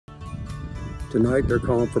Tonight they're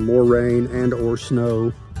calling for more rain and or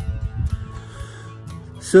snow.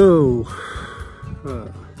 So,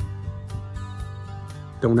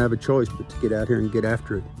 don't have a choice but to get out here and get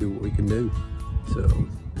after it, do what we can do. So,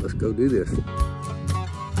 let's go do this.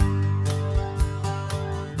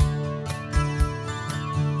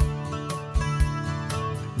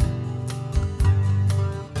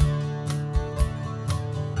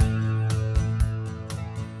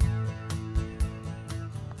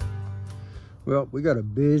 Well, we got a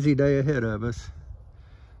busy day ahead of us.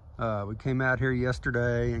 We came out here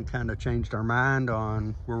yesterday and kind of changed our mind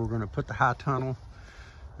on where we're going to put the high tunnel.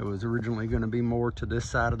 It was originally going to be more to this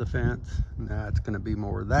side of the fence. Now it's going to be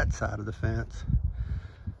more that side of the fence.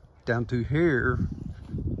 Down through here,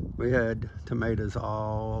 we had tomatoes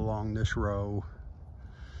all along this row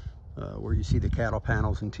where you see the cattle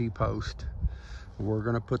panels and T-post. We're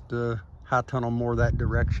going to put the high tunnel more that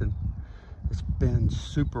direction. It's been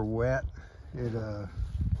super wet. It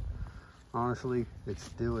honestly, it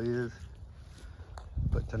still is.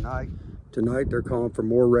 But tonight they're calling for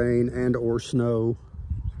more rain and or snow.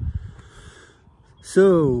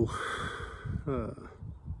 So,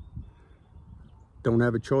 don't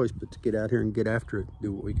have a choice but to get out here and get after it,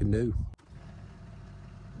 do what we can do.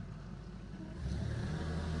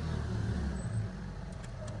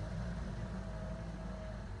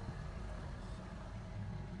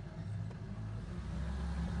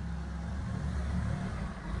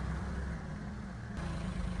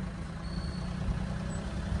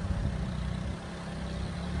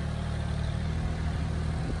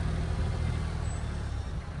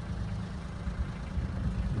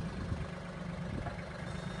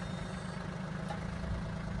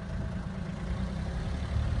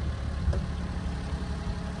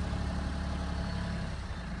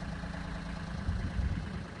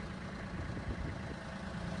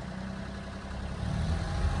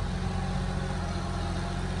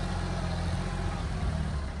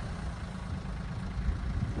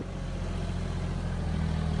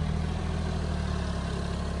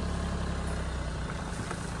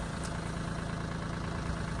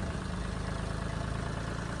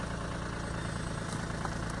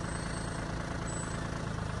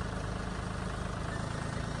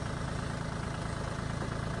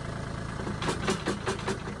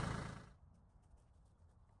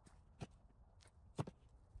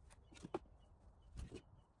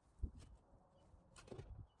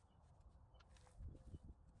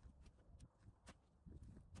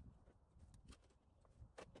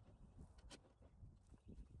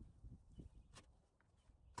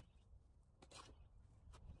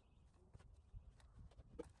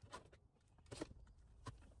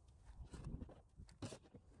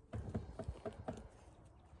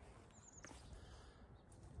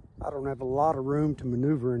 I don't have a lot of room to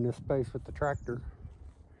maneuver in this space with the tractor.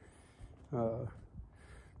 The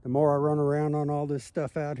more I run around on all this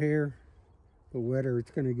stuff out here, the wetter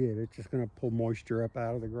it's gonna get. It's just gonna pull moisture up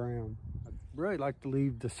out of the ground. I'd really like to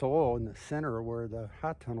leave the soil in the center of where the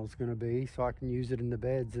high tunnel's gonna be so I can use it in the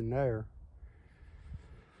beds in there.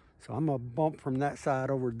 So I'm gonna bump from that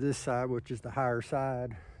side over to this side, which is the higher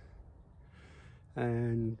side,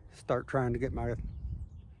 and start trying to get my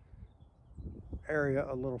area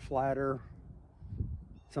a little flatter.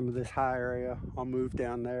 Some of this high area I'll move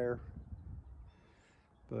down there,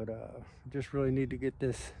 but just really need to get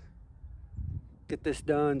this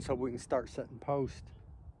done so we can start setting posts.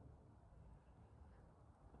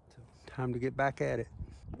 So time to get back at it.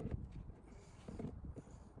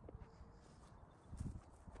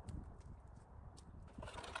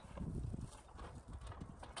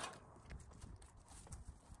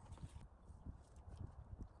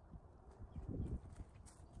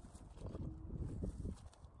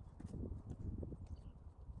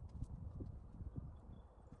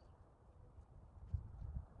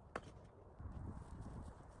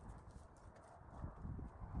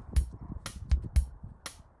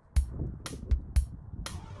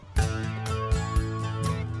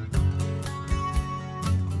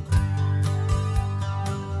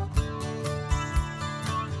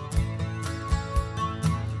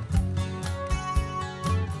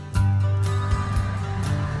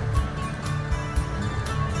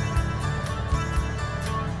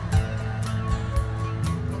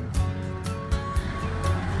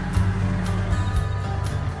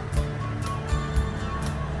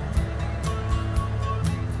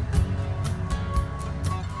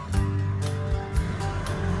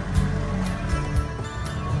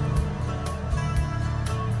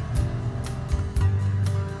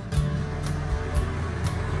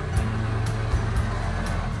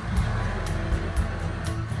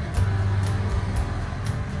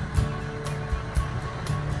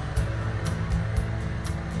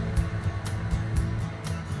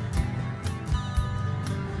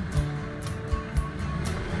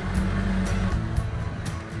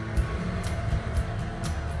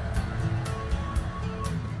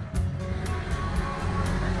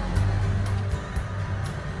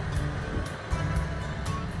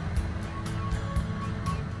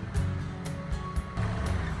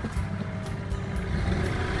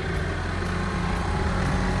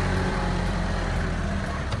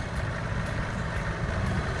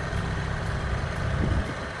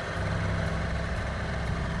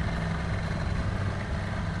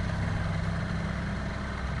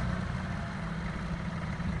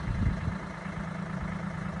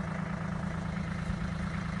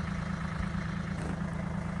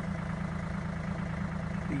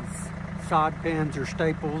 sod pins or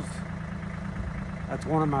staples. That's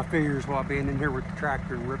one of my fears while being in here with the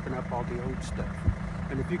tractor and ripping up all the old stuff.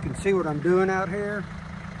 And if you can see what I'm doing out here,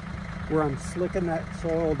 where I'm slicking that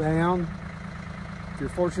soil down, if you're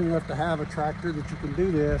fortunate enough to have a tractor that you can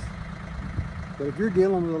do this, but if you're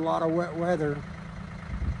dealing with a lot of wet weather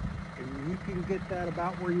and you can get that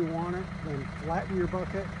about where you want it, then flatten your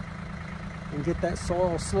bucket and get that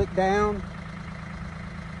soil slicked down,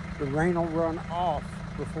 the rain will run off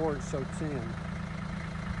before it soaks in.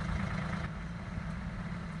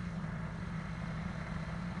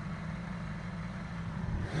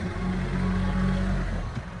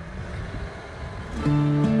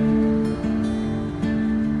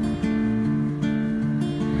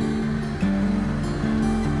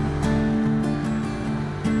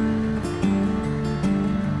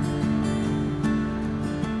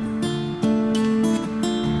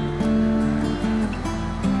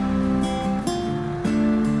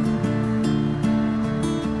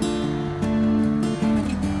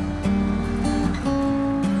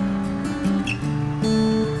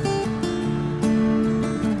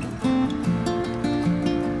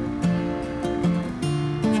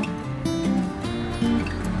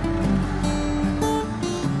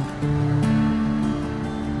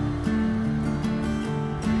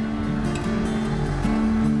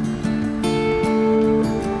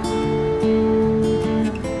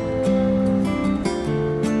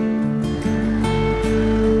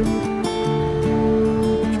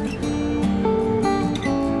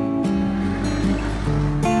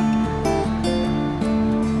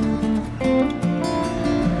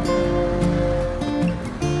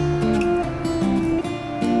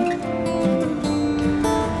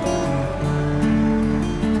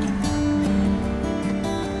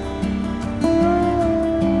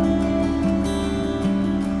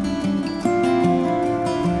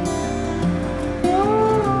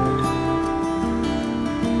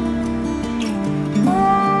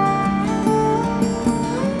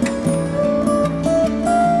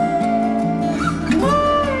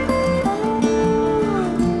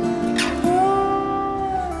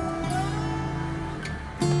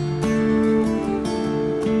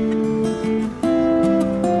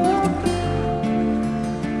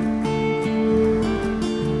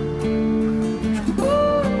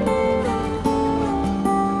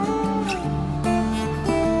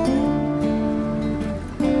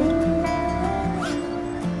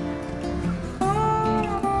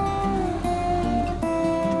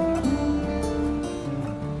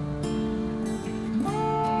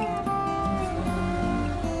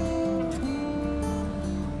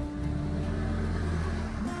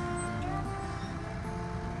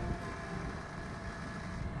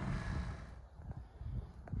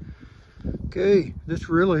 Okay, this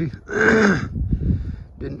really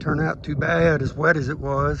didn't turn out too bad, as wet as it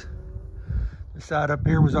was. The side up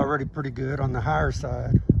here was already pretty good on the higher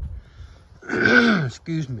side.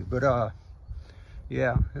 Excuse me, but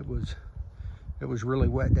yeah, it was really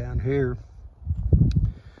wet down here.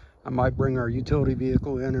 I might bring our utility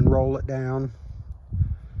vehicle in and roll it down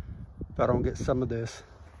if I don't get some of this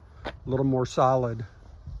a little more solid.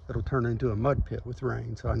 It'll turn into a mud pit with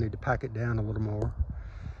rain, so I need to pack it down a little more.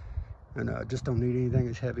 And just don't need anything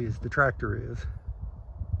as heavy as the tractor is.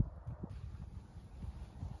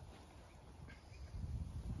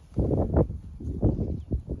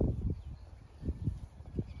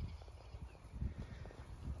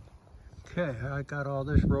 Okay, I got all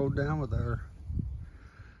this rolled down with our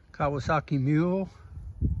Kawasaki mule,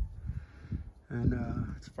 and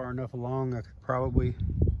it's far enough along I could probably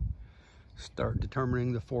start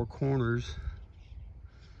determining the four corners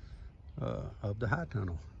of the high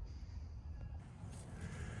tunnel.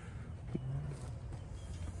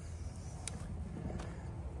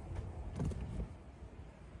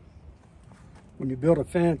 When you build a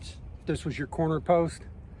fence, if this was your corner post,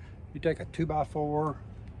 you take a 2x4,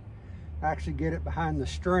 actually get it behind the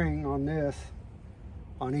string on this,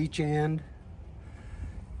 on each end.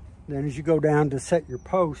 Then as you go down to set your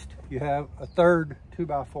post, you have a third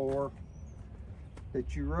 2x4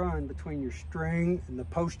 that you run between your string and the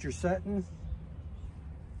post you're setting.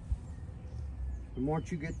 And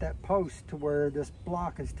once you get that post to where this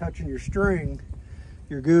block is touching your string,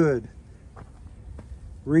 you're good.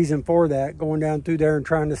 Reason for that, going down through there and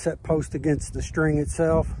trying to set post against the string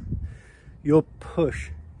itself, you'll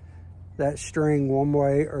push that string one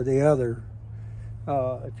way or the other.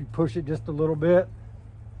 If you push it just a little bit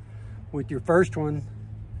with your first one,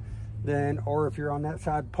 then, or if you're on that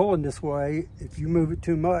side pulling this way, if you move it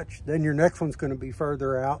too much, then your next one's going to be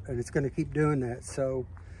further out, and it's going to keep doing that. So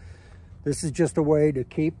this is just a way to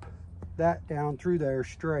keep that down through there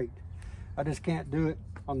straight. I just can't do it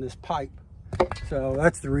on this pipe. So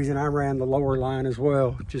that's the reason I ran the lower line as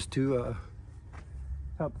well, just to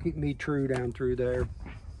help keep me true down through there.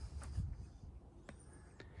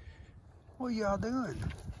 What y'all doing?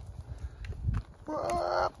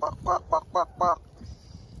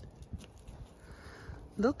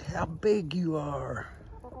 Look how big you are.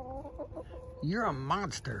 You're a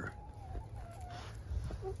monster.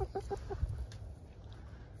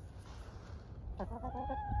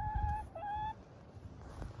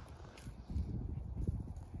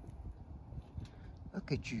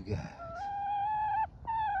 Look at you guys.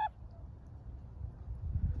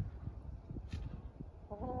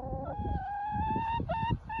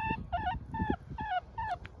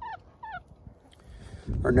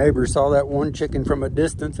 Our neighbor saw that one chicken from a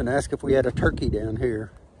distance and asked if we had a turkey down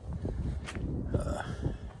here.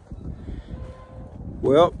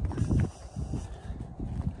 Well,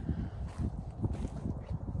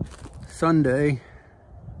 Sunday,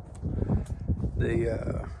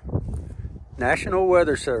 the National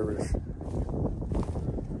Weather Service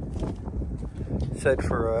said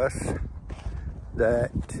for us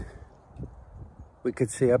that we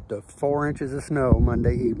could see up to 4 inches of snow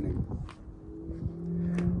Monday evening.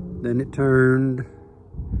 Then it turned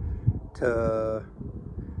to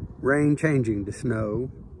rain changing to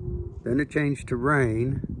snow. Then it changed to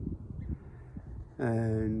rain.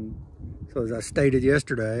 And so as I stated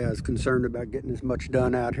yesterday, I was concerned about getting as much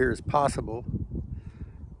done out here as possible.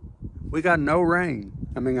 We got no rain.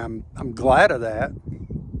 I mean, I'm glad of that.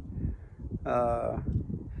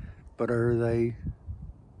 But are they,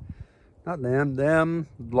 not them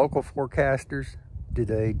local forecasters, do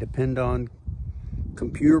they depend on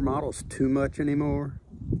computer models too much anymore?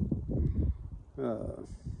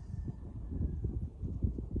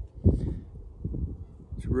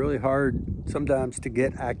 It's really hard sometimes to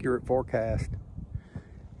get accurate forecast.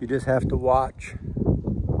 You just have to watch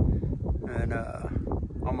and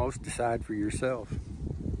almost decide for yourself.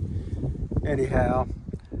 Anyhow,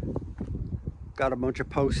 got a bunch of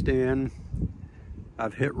posts in.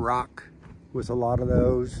 I've hit rock with a lot of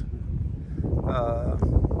those.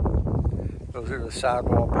 Those are the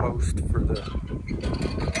sidewall posts for the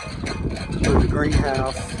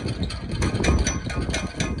greenhouse.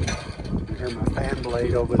 You hear my fan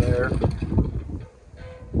blade over there.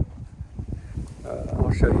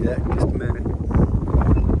 I'll show you that in just a minute.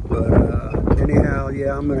 But anyhow,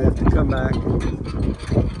 yeah, I'm gonna have to come back.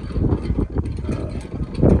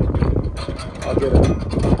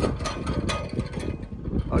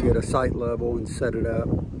 I'll get a site level and set it up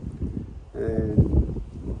and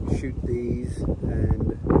shoot these,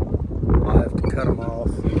 and I'll have to cut them off,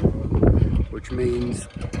 which means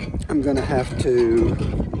I'm gonna have to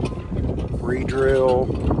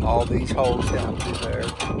re-drill all these holes down through there.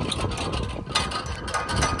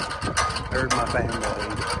 There's my fan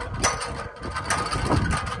blade.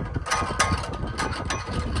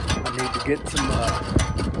 I need to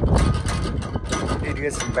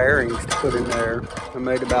get some bearings to put in there. I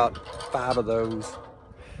made about 5 of those.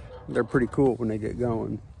 They're pretty cool when they get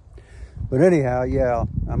going. But anyhow, yeah,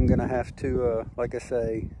 I'm gonna have to, like I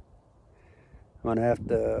say, I'm gonna have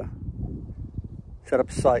to set up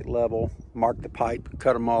a site level, mark the pipe,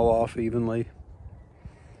 cut them all off evenly.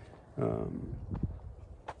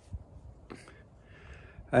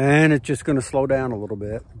 And it's just gonna slow down a little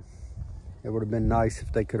bit. It would have been nice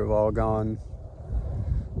if they could have all gone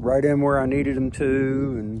right in where I needed them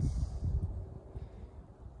to and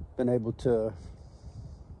been able to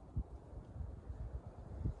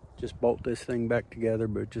just bolt this thing back together,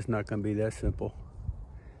 but it's just not gonna be that simple.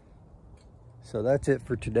 So that's it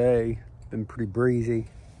for today. Been pretty breezy,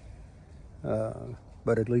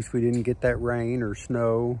 but at least we didn't get that rain or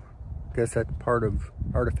snow. I guess that's part of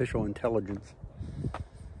artificial intelligence.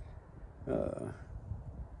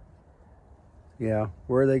 Yeah,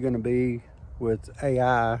 where are they gonna be with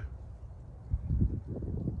AI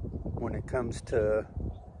when it comes to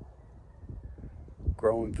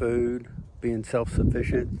growing food, being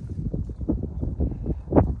self-sufficient?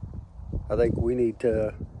 I think we need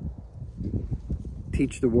to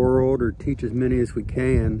teach the world, or teach as many as we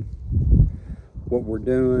can, what we're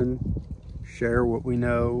doing, share what we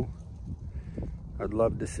know. I'd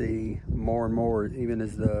love to see more and more, even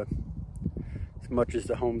as much as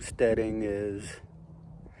the homesteading is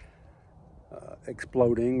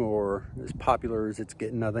exploding, or as popular as it's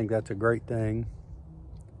getting. I think that's a great thing.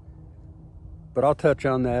 But I'll touch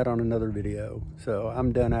on that on another video. So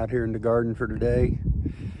I'm done out here in the garden for today.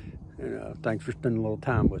 And thanks for spending a little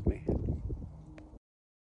time with me.